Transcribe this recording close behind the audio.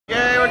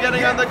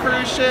getting on the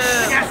cruise ship.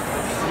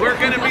 Yes! We're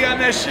gonna be on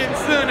that shit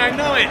soon, I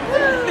know it.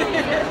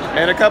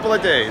 In a couple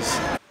of days.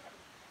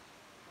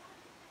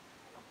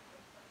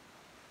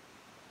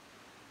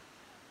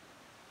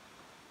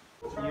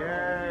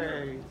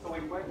 Yay!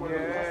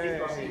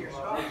 Yay!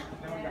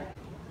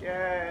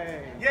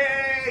 Yay!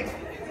 Yay!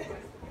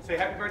 Say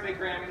happy birthday,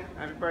 Grammy.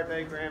 Happy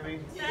birthday, Grammy.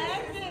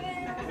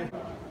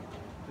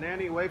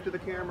 Nanny, wave to the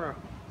camera.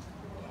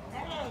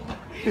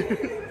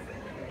 Hey.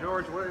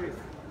 George, wave.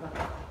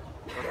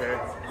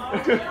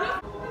 Okay.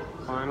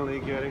 Finally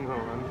getting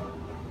on.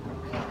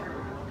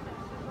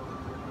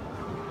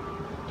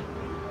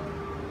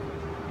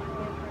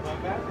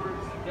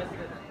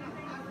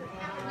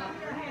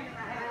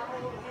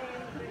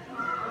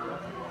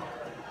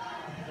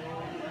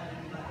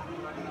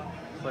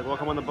 It's like,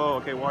 welcome on the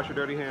boat. Okay, wash your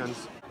dirty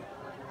hands.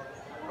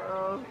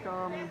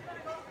 Welcome.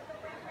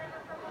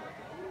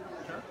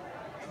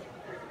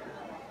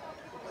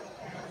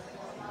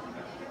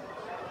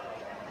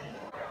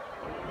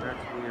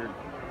 That's weird.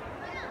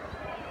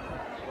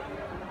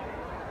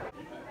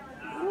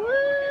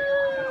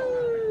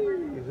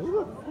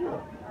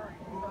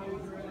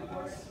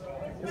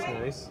 That's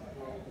nice.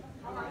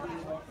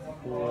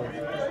 Cool.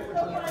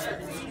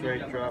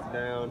 Straight drop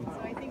down.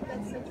 So I think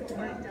that's Central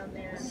Park down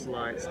there.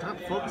 Slide. Stop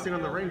focusing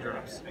on the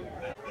raindrops.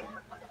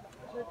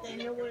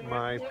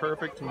 My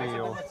perfect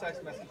meal.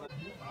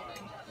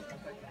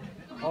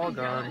 All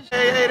gone.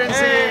 Hey, Aiden's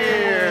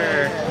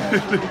here!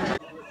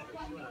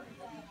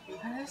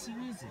 That's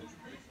easy.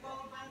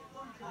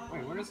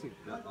 Wait, where does he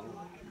go?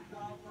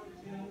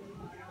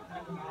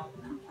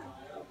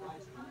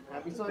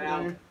 Happy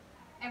Sunday.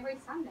 Every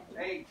Sunday.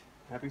 Hey.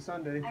 Happy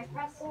Sunday. I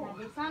press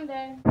every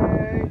Sunday.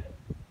 Hey.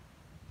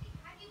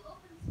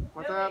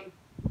 What's up?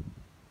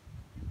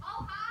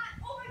 Oh, hi.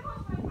 Oh my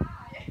gosh, my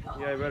eye.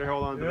 Yeah, you better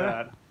hold on to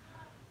that.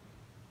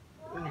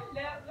 Hello,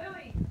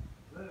 Louie.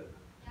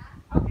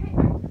 Yeah? Okay.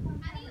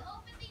 How do you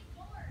open these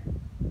doors?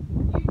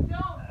 You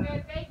don't.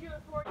 They do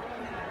it for you.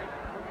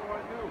 What do I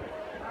do?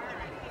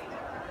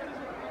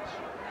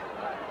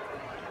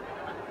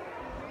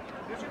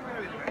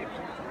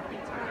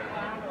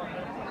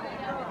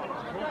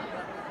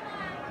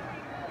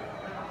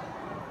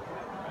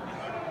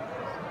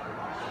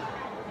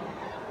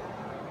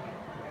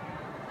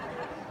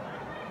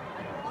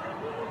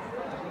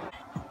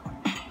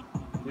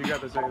 You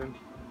got this, Aiden.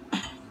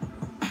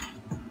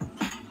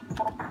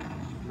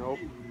 Nope.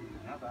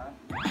 Not bad.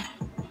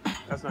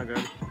 That's not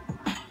good.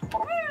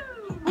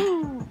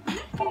 Woo!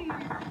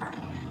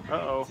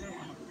 Uh-oh.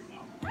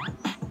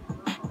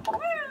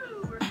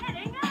 Woo! We're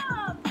heading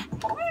up!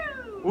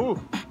 Woo! Ooh!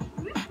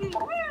 Woo!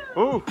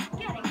 Woo! Ooh!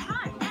 Getting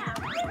hot now!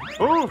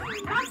 Ooh!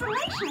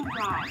 Consolation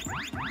prize!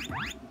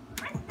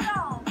 Let's go!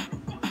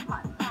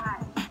 Hot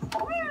prize!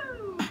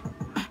 Woo!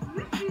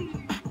 Woo!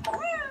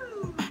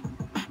 Woo!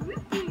 Woo!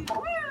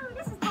 Woo!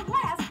 This is the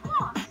last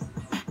one!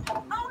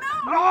 Oh no!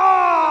 Oh!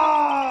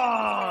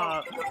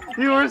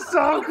 You were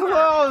so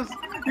close!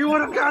 You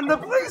would have gotten the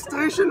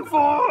PlayStation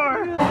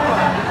 4!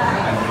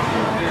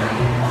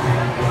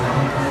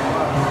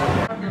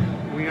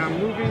 We are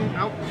moving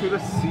out to the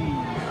sea.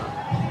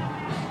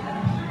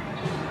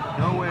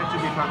 Nowhere to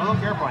be found. Oh,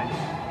 look, airplane.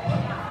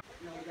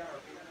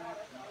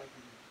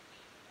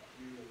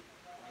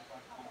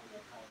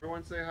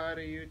 Everyone say hi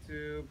to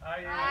YouTube.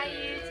 Hi,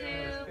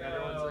 YouTube.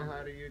 Everyone say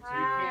hi to YouTube. You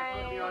can't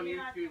put me on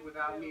YouTube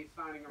without me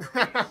signing a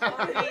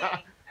release.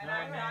 And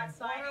I'm not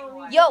signing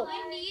one. Yo.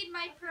 You need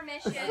my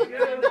permission. I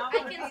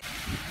can.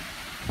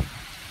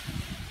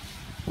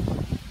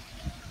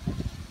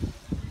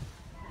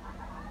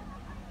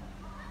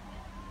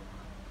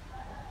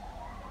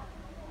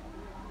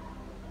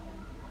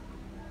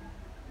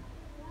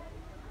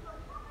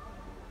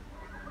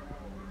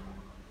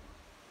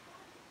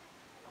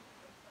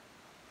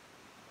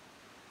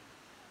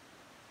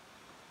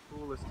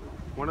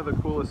 One of the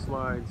coolest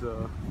slides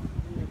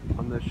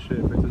on this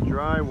ship. It's a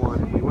dry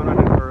one. We went on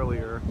it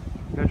earlier.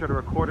 I'm gonna try to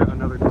record it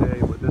another day,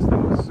 but this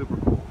thing was super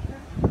cool.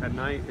 At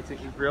night, it's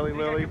really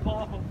Lily.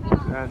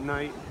 At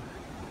night,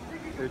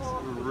 it's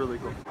really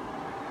cool.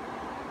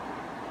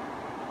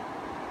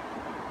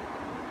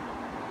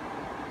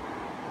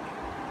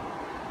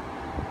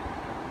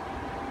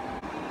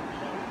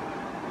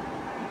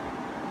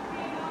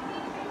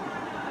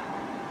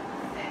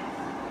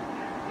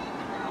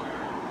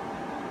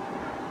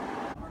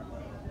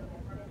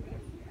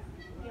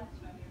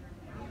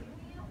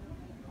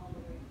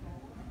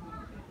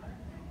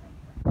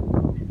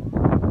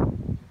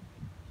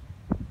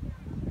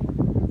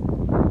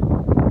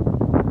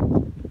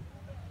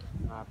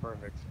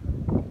 Perfect.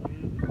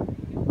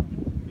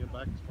 Get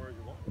back as far as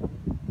you want.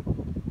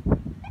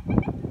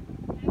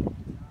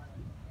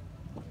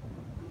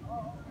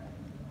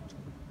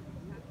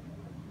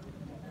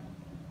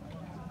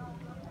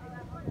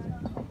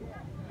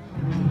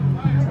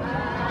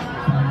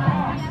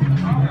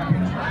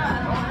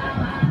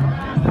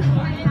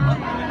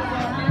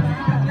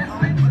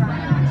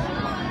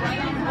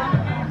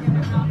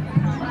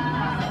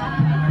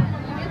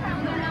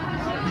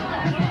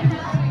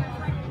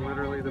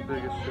 Literally the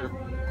biggest ship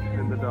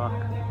in the dock.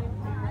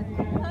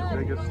 The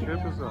biggest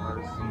strip is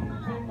ours.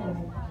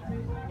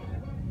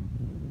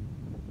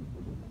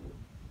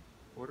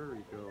 Puerto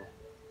Rico.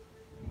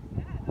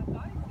 Yeah, that's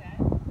all he said.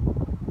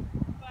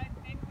 But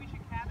maybe we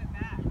should cab it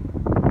back.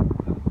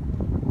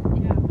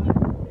 Yeah,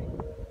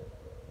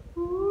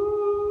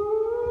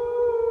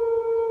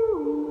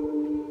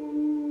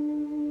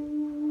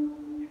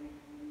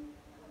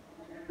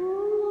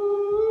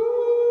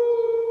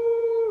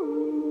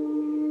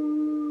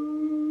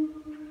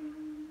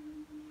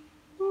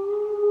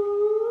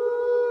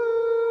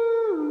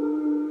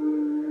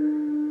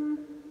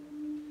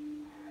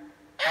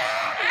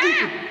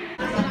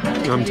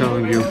 I'm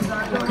telling you,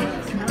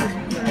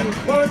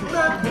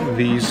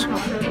 these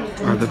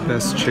are the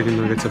best chicken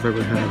nuggets I've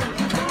ever had.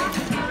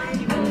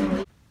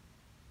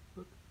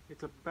 Look,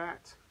 it's a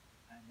bat.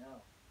 I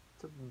know.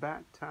 It's a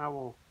bat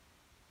towel.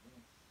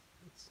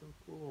 That's so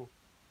cool.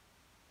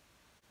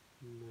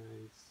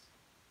 Nice.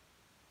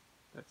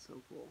 That's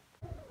so cool.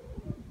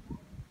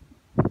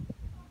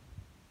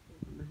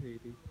 Welcome to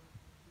Haiti.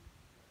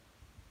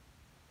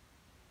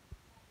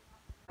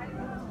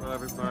 Hello,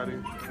 everybody.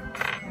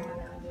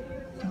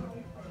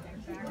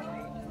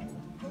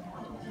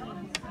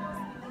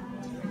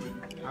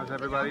 How's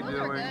everybody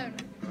doing?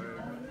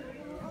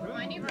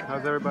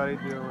 How's everybody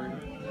doing?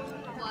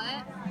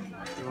 What?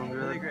 Doing good?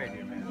 Really great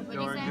here, man.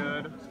 Doing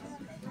good?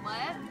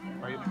 What?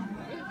 Are you,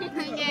 I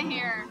can't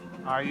hear.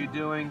 are you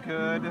doing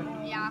good?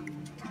 Yeah.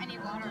 I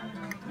need water.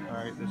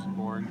 Alright, this is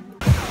boring.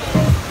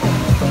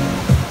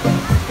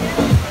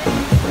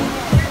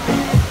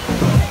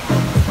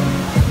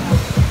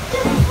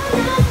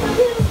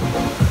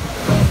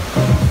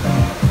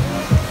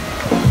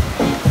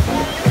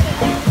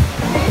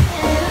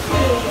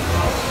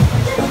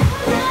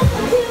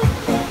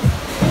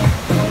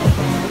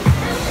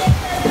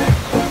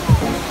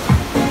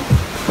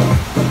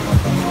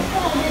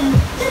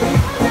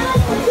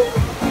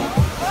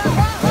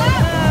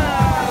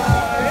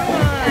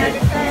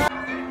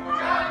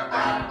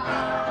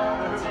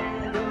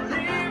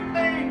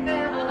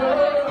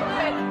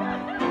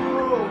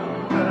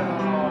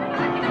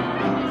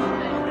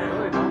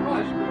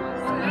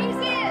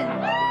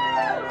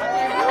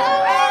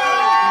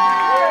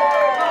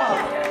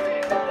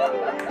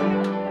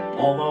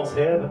 Almost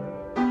heaven,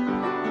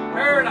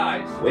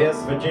 Paradise.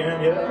 West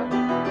Virginia,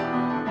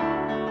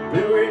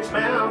 Blue Ridge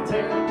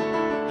Mountain,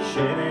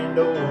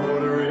 Shenandoah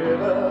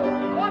River.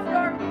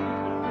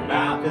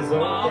 Life is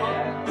old,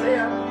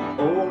 yeah,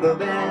 older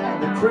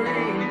than the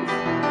trees,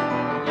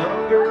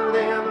 younger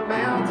than the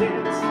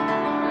mountains,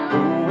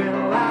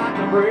 moving like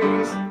a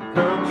breeze.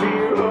 Country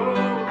road,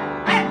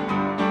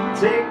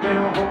 take me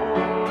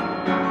home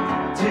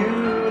to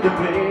the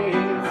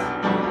place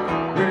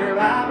where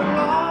I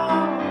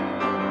belong.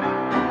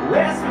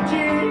 West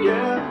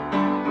Virginia,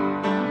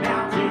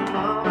 mountain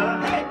mama,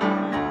 hey,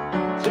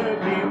 took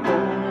me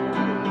home.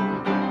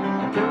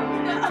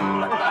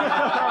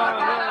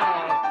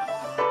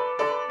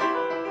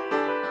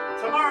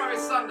 Tomorrow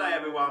is Sunday,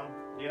 everyone.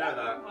 You know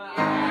that.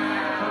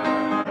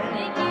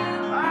 Thank you.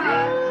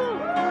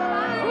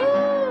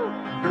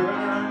 Girl,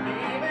 I'm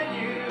leaving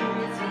you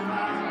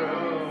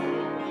tomorrow.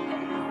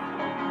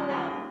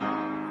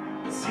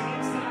 It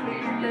seems to me,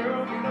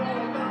 girl, you know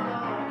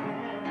I'm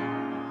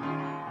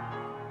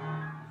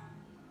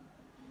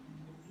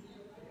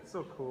So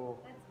cool.